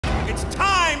It's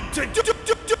time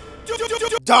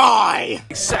to die!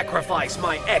 Sacrifice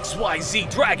my XYZ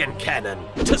Dragon Cannon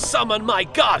to summon my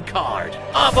God card,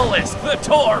 Obelisk the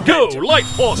Torment! Go, Light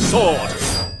Force Sword!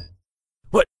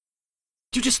 What?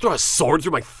 Did you just throw a sword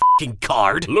through my f***ing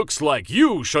card? Looks like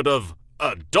you should have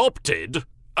adopted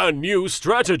a new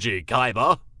strategy,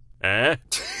 Kaiba. Eh?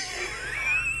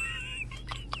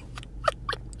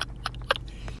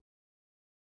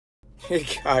 Hey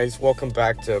guys, welcome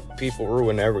back to People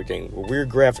Ruin Everything, where weird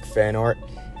graphic fan art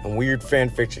and weird fan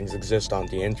fictions exist on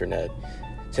the internet.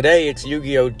 Today it's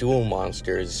Yu-Gi-Oh! Duel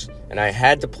Monsters, and I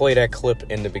had to play that clip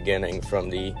in the beginning from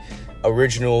the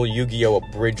original Yu-Gi-Oh!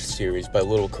 Abridged series by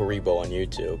Little Karibo on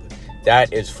YouTube.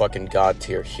 That is fucking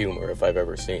god-tier humor if I've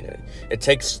ever seen it. It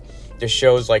takes the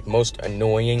show's most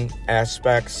annoying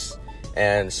aspects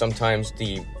and sometimes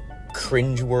the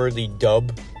cringeworthy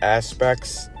dub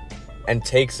aspects and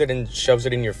takes it and shoves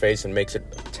it in your face and makes it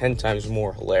 10 times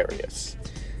more hilarious.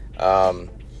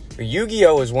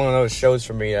 Yu-Gi-Oh! Is one of those shows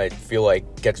for me I feel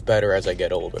like gets better as I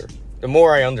get older. The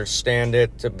more I understand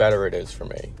it, the better it is for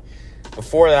me.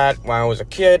 Before that, when I was a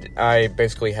kid, I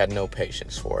basically had no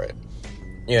patience for it.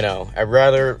 You know, I'd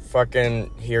rather fucking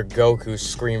hear Goku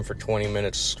scream for 20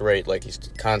 minutes straight like he's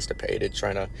constipated,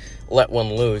 trying to let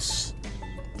one loose,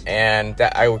 and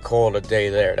that I would call it a day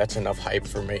there. That's enough hype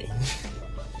for me.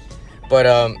 But,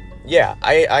 yeah,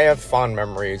 I have fond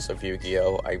memories of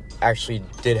Yu-Gi-Oh! I actually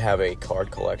did have a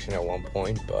card collection at one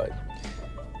point, but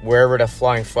wherever the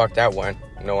flying fuck that went,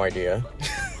 no idea.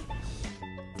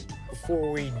 Before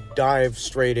we dive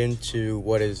straight into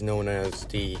what is known as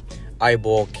the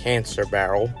eyeball cancer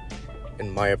barrel,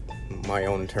 in my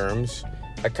own terms,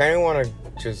 I kind of want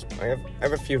to I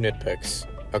have a few nitpicks,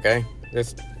 okay?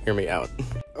 Just hear me out.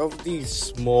 Of these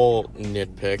small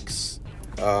nitpicks,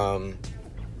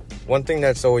 one thing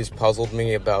that's always puzzled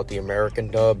me about the American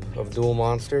dub of Duel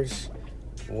Monsters,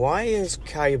 why is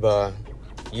Kaiba,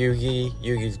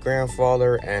 Yugi's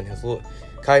grandfather, and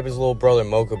Kaiba's little brother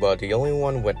Mokuba the only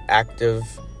one with active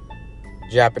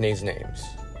Japanese names?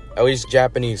 At least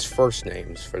Japanese first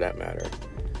names, for that matter.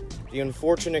 The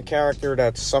unfortunate character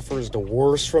that suffers the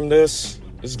worst from this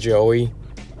is Joey.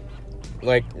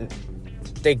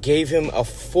 They gave him a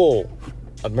full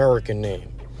American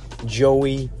name.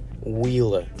 Joey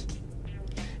Wheeler.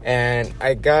 And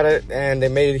I got it, and they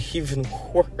made it even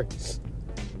worse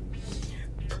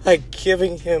by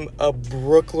giving him a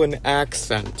Brooklyn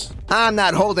accent. I'm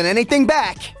not holding anything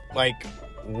back.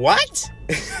 What?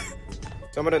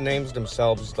 Some of the names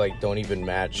themselves, don't even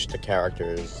match the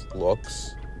character's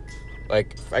looks. I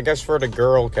guess for the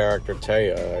girl character,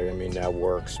 Taya, I mean, that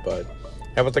works, but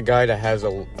how about the guy that has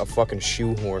a fucking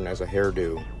shoehorn as a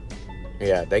hairdo?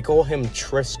 Yeah, they call him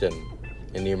Tristan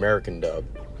in the American dub.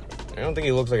 I don't think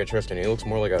he looks like a Tristan. He looks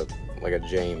more like a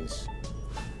James.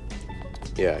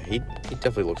 Yeah, he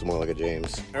definitely looks more like a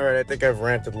James. Alright, I think I've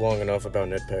ranted long enough about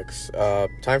nitpicks.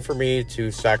 Time for me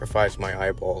to sacrifice my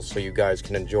eyeballs so you guys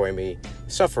can enjoy me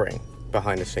suffering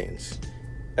behind the scenes.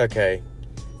 Okay,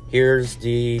 here's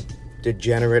the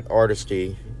degenerate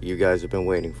artistry you guys have been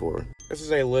waiting for. This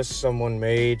is a list someone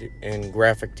made in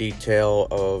graphic detail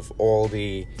of all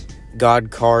the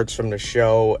god cards from the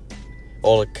show,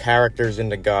 all the characters in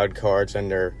the god cards, and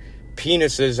their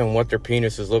penises and what their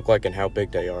penises look like and how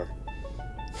big they are.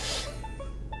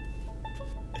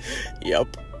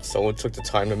 Yep, someone took the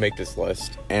time to make this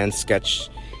list and sketch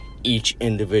each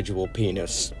individual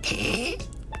penis. A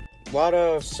lot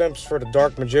of simps for the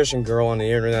Dark Magician girl on the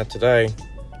internet today.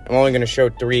 I'm only going to show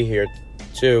 3 here,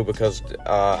 too, because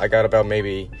I got about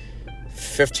maybe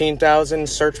 15,000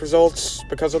 search results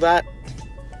because of that.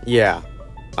 Yeah,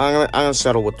 I'm gonna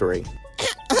settle with 3.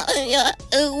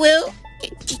 Well,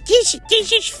 this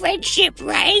is friendship,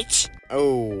 right?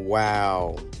 Oh,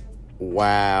 wow.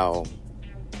 Wow.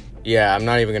 Yeah, I'm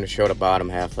not even gonna show the bottom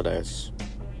half of this.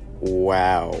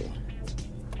 Wow.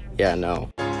 Yeah, no.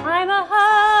 I'm a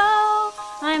hoe,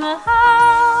 I'm a hoe.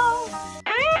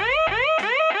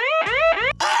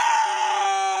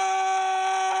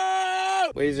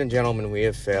 Ladies and gentlemen, we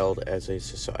have failed as a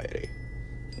society.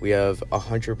 We have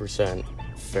 100%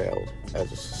 failed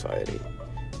as a society.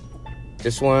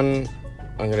 This one,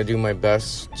 I'm gonna do my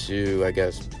best to, I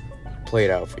guess, play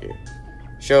it out for you.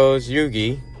 Shows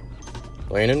Yugi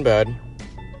laying in bed,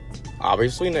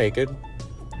 obviously naked,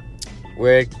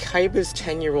 with Kaiba's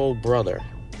 10-year-old brother.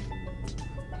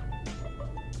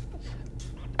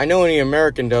 I know in the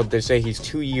American dub they say he's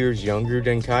 2 years younger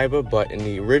than Kaiba, but in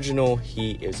the original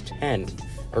he is 10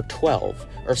 or 12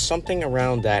 or something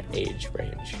around that age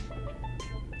range.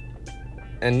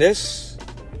 And this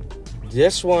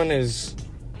one is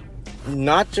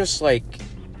not just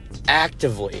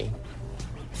actively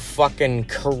fucking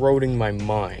corroding my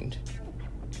mind.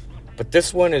 But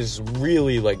this one is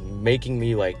really, like, making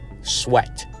me, like,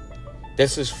 sweat.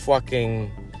 This is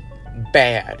fucking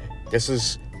bad. This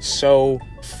is so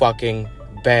fucking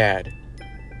bad.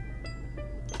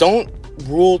 Don't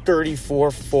Rule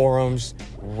 34 forums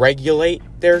regulate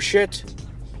their shit?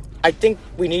 I think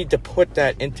we need to put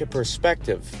that into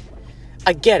perspective.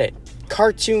 I get it.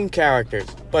 Cartoon characters.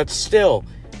 But still,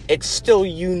 it's still,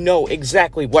 you know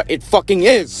exactly what it fucking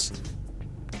is.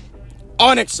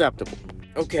 Unacceptable.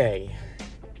 Okay.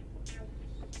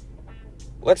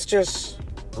 Let's just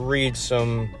read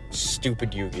some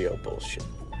stupid Yu-Gi-Oh bullshit.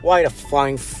 Why the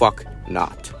flying fuck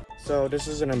not? So this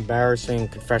is an embarrassing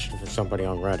confession for somebody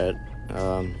on Reddit.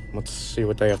 Let's see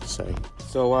what they have to say.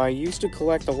 So I used to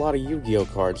collect a lot of Yu-Gi-Oh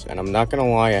cards, and I'm not gonna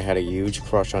lie, I had a huge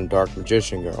crush on Dark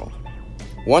Magician Girl.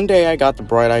 One day I got the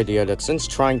bright idea that since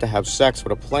trying to have sex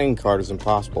with a playing card is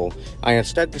impossible, I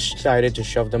instead decided to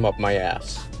shove them up my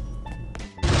ass.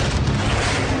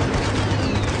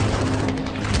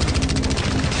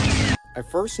 I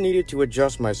first needed to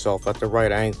adjust myself at the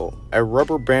right angle. I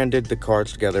rubber banded the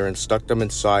cards together and stuck them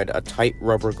inside a tight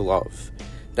rubber glove.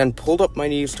 Then pulled up my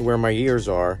knees to where my ears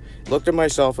are, looked at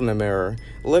myself in the mirror,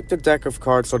 licked the deck of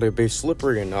cards so they'd be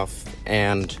slippery enough,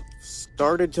 and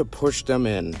started to push them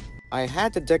in. I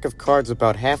had the deck of cards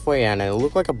about halfway in and it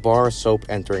looked like a bar of soap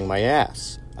entering my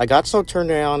ass. I got so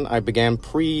turned on, I began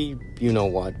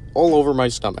you-know-what, all over my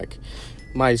stomach.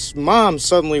 My mom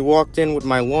suddenly walked in with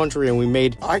my laundry and we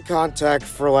made eye contact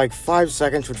for like 5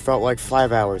 seconds, which felt like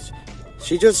 5 hours.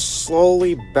 She just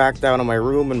slowly backed out of my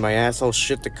room and my asshole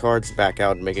shit the cards back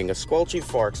out, making a squelchy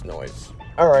farts noise.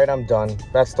 Alright, I'm done.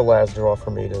 That's the last draw for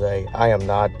me today. I am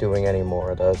not doing any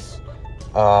more of this.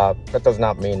 That does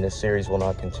not mean this series will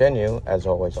not continue. As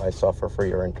always, I suffer for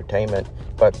your entertainment.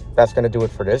 But that's going to do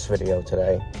it for this video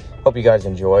today. Hope you guys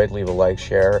enjoyed. Leave a like,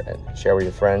 share with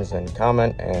your friends, and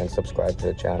comment, and subscribe to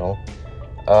the channel.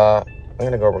 I'm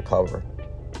going to go recover.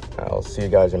 I'll see you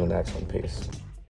guys in the next one. Peace.